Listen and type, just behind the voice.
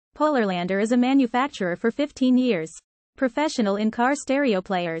Polarlander is a manufacturer for 15 years. Professional in car stereo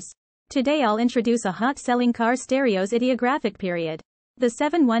players. Today I'll introduce a hot-selling car stereo's ideographic period. The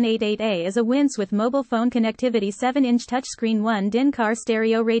 7188A is a wince with mobile phone connectivity 7-inch touchscreen 1-DIN car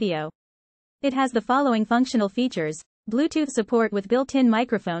stereo radio. It has the following functional features: Bluetooth support with built-in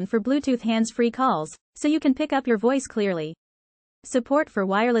microphone for Bluetooth hands-free calls, so you can pick up your voice clearly. Support for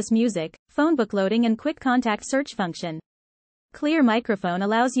wireless music, phonebook loading and quick contact search function. Clear microphone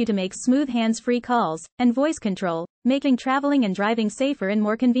allows you to make smooth hands-free calls, and voice control, making traveling and driving safer and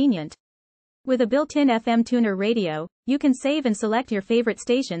more convenient. With a built-in FM tuner radio, you can save and select your favorite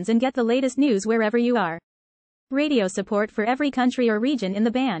stations and get the latest news wherever you are. Radio support for every country or region in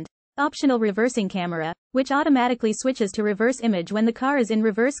the band. Optional reversing camera, which automatically switches to reverse image when the car is in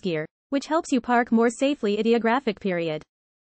reverse gear, which helps you park more safely. Ideographic period.